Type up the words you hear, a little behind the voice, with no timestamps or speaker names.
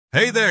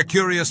Hey there,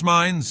 curious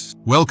minds!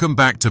 Welcome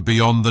back to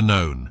Beyond the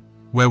Known,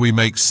 where we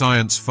make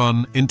science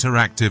fun,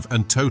 interactive,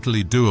 and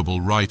totally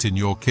doable right in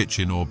your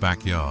kitchen or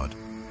backyard.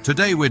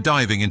 Today we're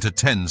diving into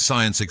 10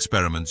 science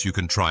experiments you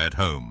can try at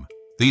home.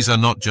 These are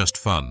not just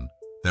fun,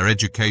 they're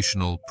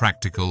educational,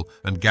 practical,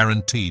 and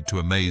guaranteed to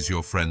amaze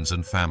your friends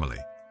and family.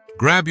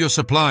 Grab your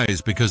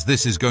supplies because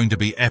this is going to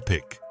be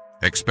epic.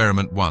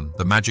 Experiment 1.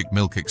 The Magic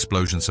Milk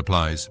Explosion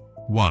Supplies.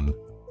 1.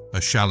 A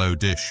shallow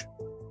dish.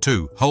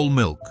 2. Whole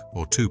milk,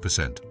 or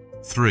 2%.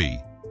 3.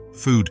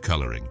 Food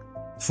coloring.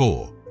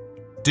 4.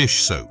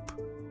 Dish soap.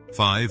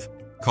 5.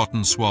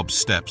 Cotton swab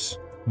steps.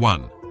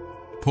 1.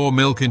 Pour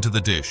milk into the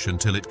dish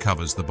until it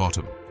covers the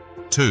bottom.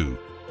 2.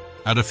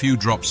 Add a few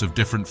drops of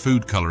different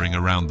food coloring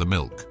around the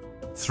milk.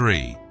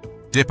 3.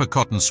 Dip a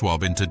cotton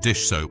swab into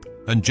dish soap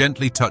and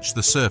gently touch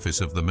the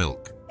surface of the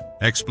milk.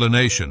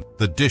 Explanation: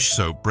 the dish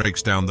soap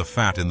breaks down the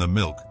fat in the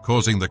milk,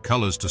 causing the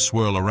colors to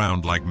swirl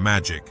around like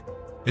magic.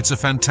 It's a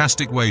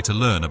fantastic way to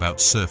learn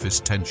about surface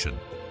tension.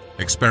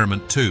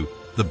 Experiment 2.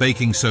 The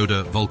Baking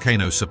Soda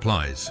Volcano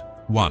Supplies.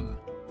 1.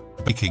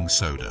 Baking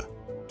soda.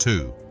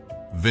 2.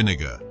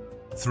 Vinegar.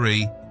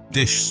 3.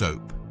 Dish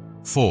soap.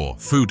 4.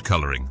 Food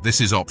coloring.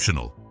 This is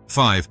optional.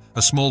 5.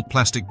 A small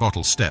plastic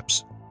bottle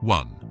steps.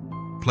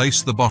 1.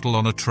 Place the bottle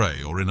on a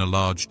tray or in a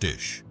large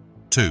dish.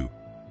 2.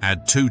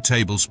 Add 2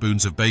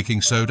 tablespoons of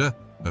baking soda,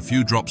 a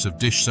few drops of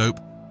dish soap,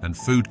 and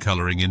food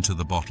coloring into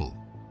the bottle.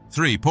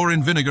 3. Pour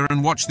in vinegar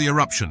and watch the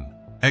eruption.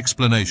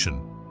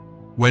 Explanation: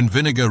 when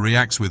vinegar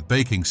reacts with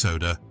baking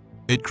soda,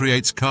 it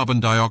creates carbon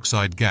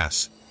dioxide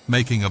gas,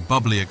 making a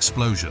bubbly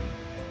explosion.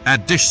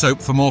 Add dish soap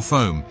for more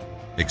foam.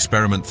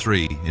 Experiment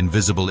 3.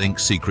 Invisible Ink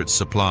Secret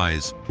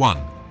Supplies. 1.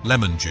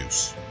 Lemon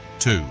juice.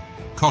 2.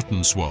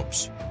 Cotton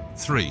swabs.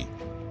 3.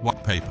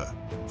 White paper.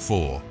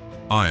 4.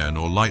 Iron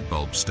or light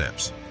bulb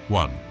steps.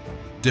 1.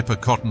 Dip a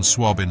cotton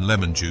swab in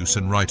lemon juice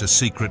and write a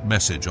secret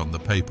message on the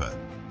paper.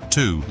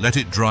 2. Let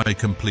it dry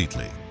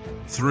completely.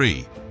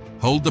 3.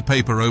 Hold the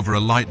paper over a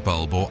light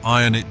bulb or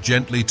iron it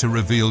gently to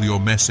reveal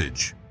your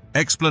message.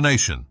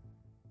 Explanation: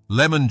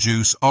 lemon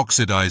juice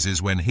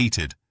oxidizes when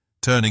heated,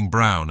 turning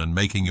brown and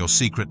making your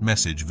secret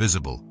message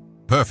visible.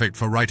 Perfect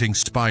for writing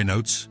spy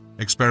notes.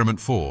 Experiment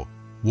 4.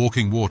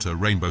 Walking water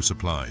rainbow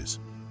supplies.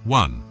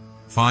 1.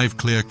 5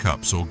 clear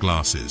cups or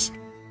glasses.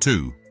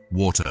 2.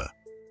 Water.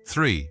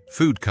 3.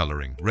 Food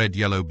coloring, red,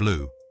 yellow,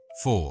 blue.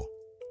 4.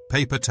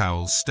 Paper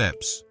towels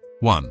steps.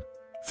 1.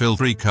 Fill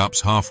 3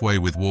 cups halfway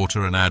with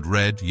water and add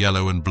red,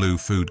 yellow, and blue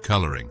food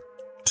coloring.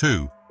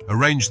 2.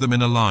 Arrange them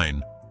in a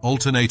line,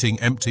 alternating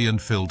empty and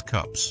filled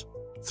cups.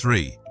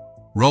 3.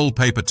 Roll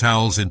paper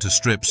towels into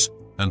strips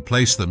and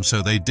place them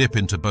so they dip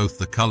into both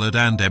the colored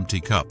and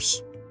empty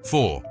cups.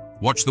 4.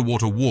 Watch the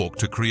water walk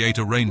to create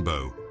a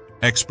rainbow.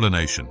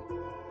 Explanation: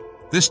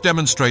 this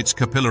demonstrates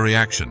capillary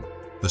action,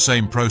 the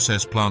same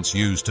process plants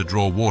use to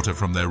draw water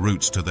from their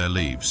roots to their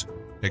leaves.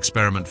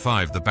 Experiment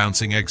 5. The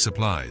Bouncing Egg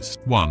Supplies.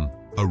 1.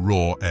 A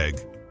raw egg.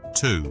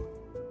 2.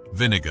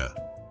 Vinegar.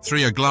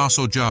 3. A glass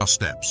or jar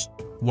steps.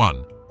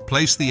 1.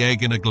 Place the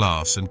egg in a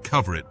glass and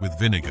cover it with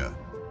vinegar.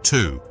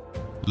 2.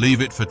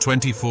 Leave it for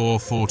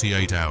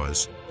 24-48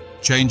 hours,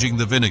 changing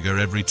the vinegar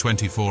every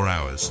 24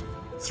 hours.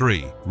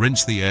 3.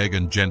 Rinse the egg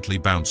and gently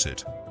bounce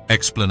it.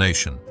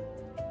 Explanation: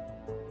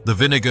 the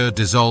vinegar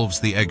dissolves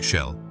the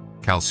eggshell,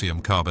 calcium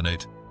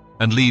carbonate,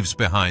 and leaves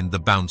behind the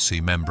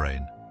bouncy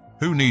membrane.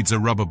 Who needs a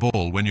rubber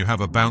ball when you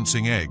have a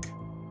bouncing egg?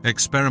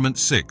 Experiment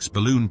 6.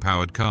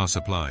 Balloon-powered car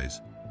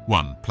supplies.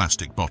 1.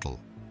 Plastic bottle.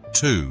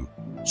 2.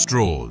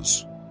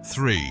 Straws.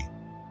 3.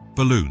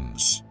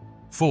 Balloons.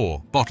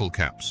 4. Bottle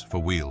caps for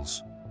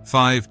wheels.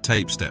 5.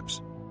 Tape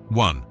steps.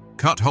 1.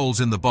 Cut holes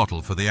in the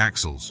bottle for the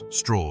axles,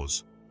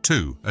 straws.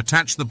 2.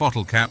 Attach the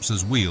bottle caps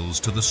as wheels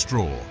to the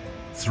straw.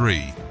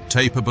 3.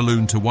 Tape a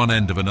balloon to one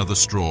end of another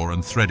straw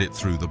and thread it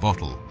through the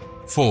bottle.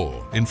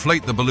 4.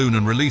 Inflate the balloon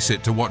and release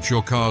it to watch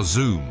your car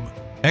zoom.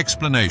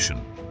 Explanation: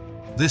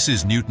 this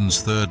is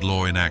Newton's third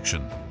law in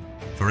action.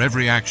 For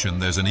every action,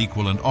 there's an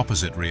equal and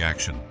opposite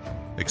reaction.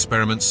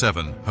 Experiment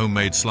 7.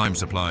 Homemade slime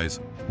supplies.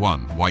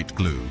 1. White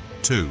glue.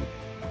 2.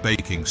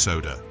 Baking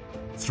soda.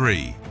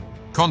 3.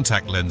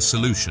 Contact lens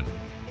solution.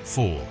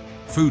 4.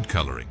 Food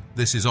coloring.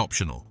 This is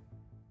optional.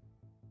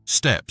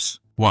 Steps.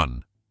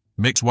 1.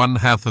 Mix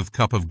 1/2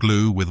 cup of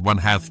glue with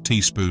 1/2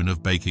 teaspoon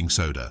of baking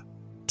soda.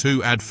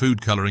 2. Add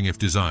food coloring if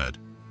desired.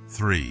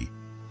 3.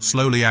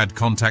 Slowly add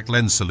contact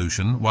lens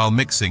solution while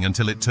mixing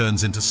until it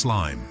turns into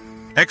slime.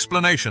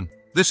 Explanation: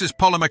 this is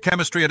polymer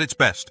chemistry at its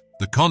best.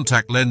 The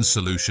contact lens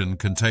solution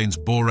contains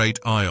borate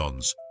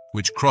ions,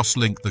 which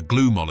cross-link the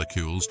glue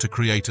molecules to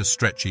create a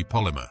stretchy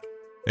polymer.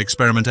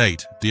 Experiment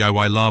 8.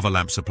 DIY lava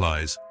lamp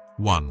supplies.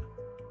 1.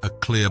 A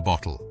clear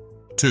bottle.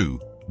 2.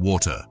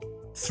 Water.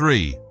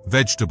 3.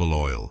 Vegetable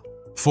oil.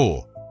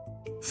 4.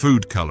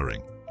 Food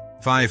coloring.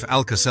 5.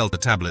 Alka-Seltzer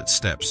tablet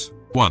steps.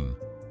 1.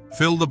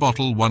 Fill the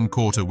bottle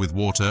 1/4 with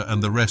water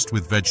and the rest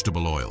with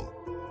vegetable oil.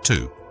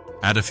 2.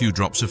 Add a few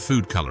drops of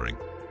food coloring.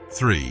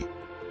 3.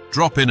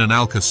 Drop in an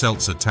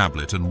Alka-Seltzer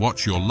tablet and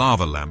watch your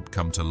lava lamp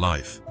come to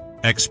life.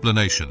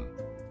 Explanation: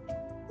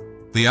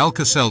 The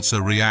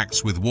Alka-Seltzer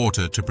reacts with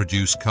water to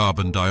produce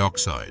carbon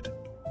dioxide,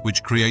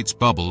 which creates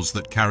bubbles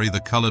that carry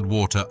the colored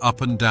water up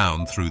and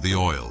down through the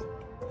oil.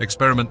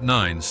 Experiment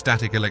 9.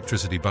 Static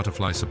electricity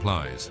butterfly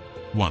supplies.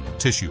 1.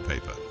 Tissue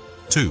paper.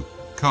 2.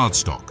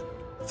 Cardstock.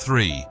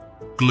 3.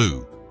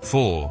 Glue.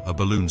 4.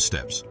 Balloon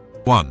steps.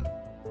 1.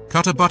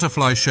 Cut a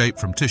butterfly shape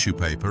from tissue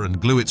paper and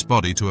glue its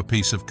body to a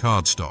piece of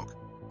cardstock.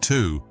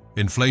 2.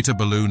 Inflate a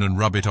balloon and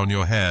rub it on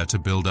your hair to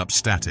build up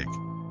static.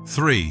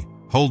 3.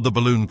 Hold the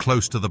balloon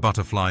close to the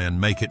butterfly and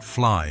make it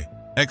fly.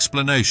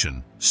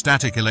 Explanation.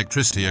 Static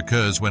electricity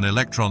occurs when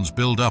electrons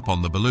build up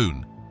on the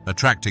balloon,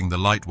 attracting the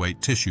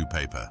lightweight tissue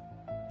paper.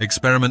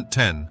 Experiment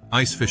 10.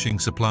 Ice fishing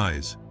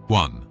supplies.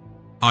 1.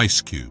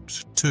 Ice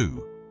cubes.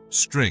 2.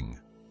 String.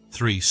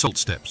 3. Salt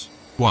steps.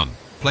 1.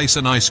 Place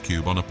an ice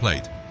cube on a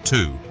plate.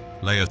 2.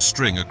 Lay a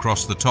string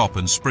across the top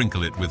and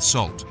sprinkle it with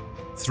salt.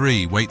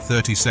 3. Wait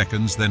 30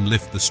 seconds, then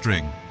lift the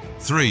string.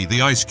 3.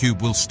 The ice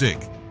cube will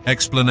stick.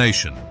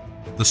 Explanation.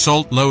 The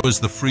salt lowers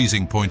the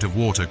freezing point of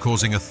water,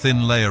 causing a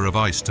thin layer of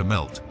ice to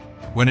melt.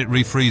 When it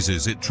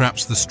refreezes, it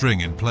traps the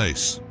string in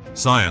place.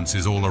 Science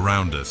is all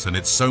around us, and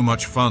it's so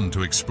much fun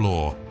to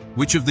explore.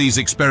 Which of these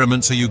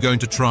experiments are you going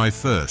to try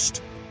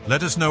first?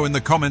 Let us know in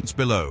the comments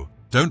below.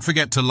 Don't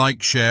forget to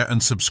like, share,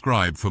 and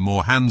subscribe for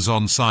more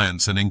hands-on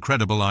science and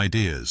incredible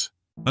ideas.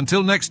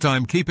 Until next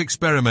time, keep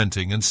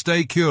experimenting and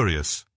stay curious.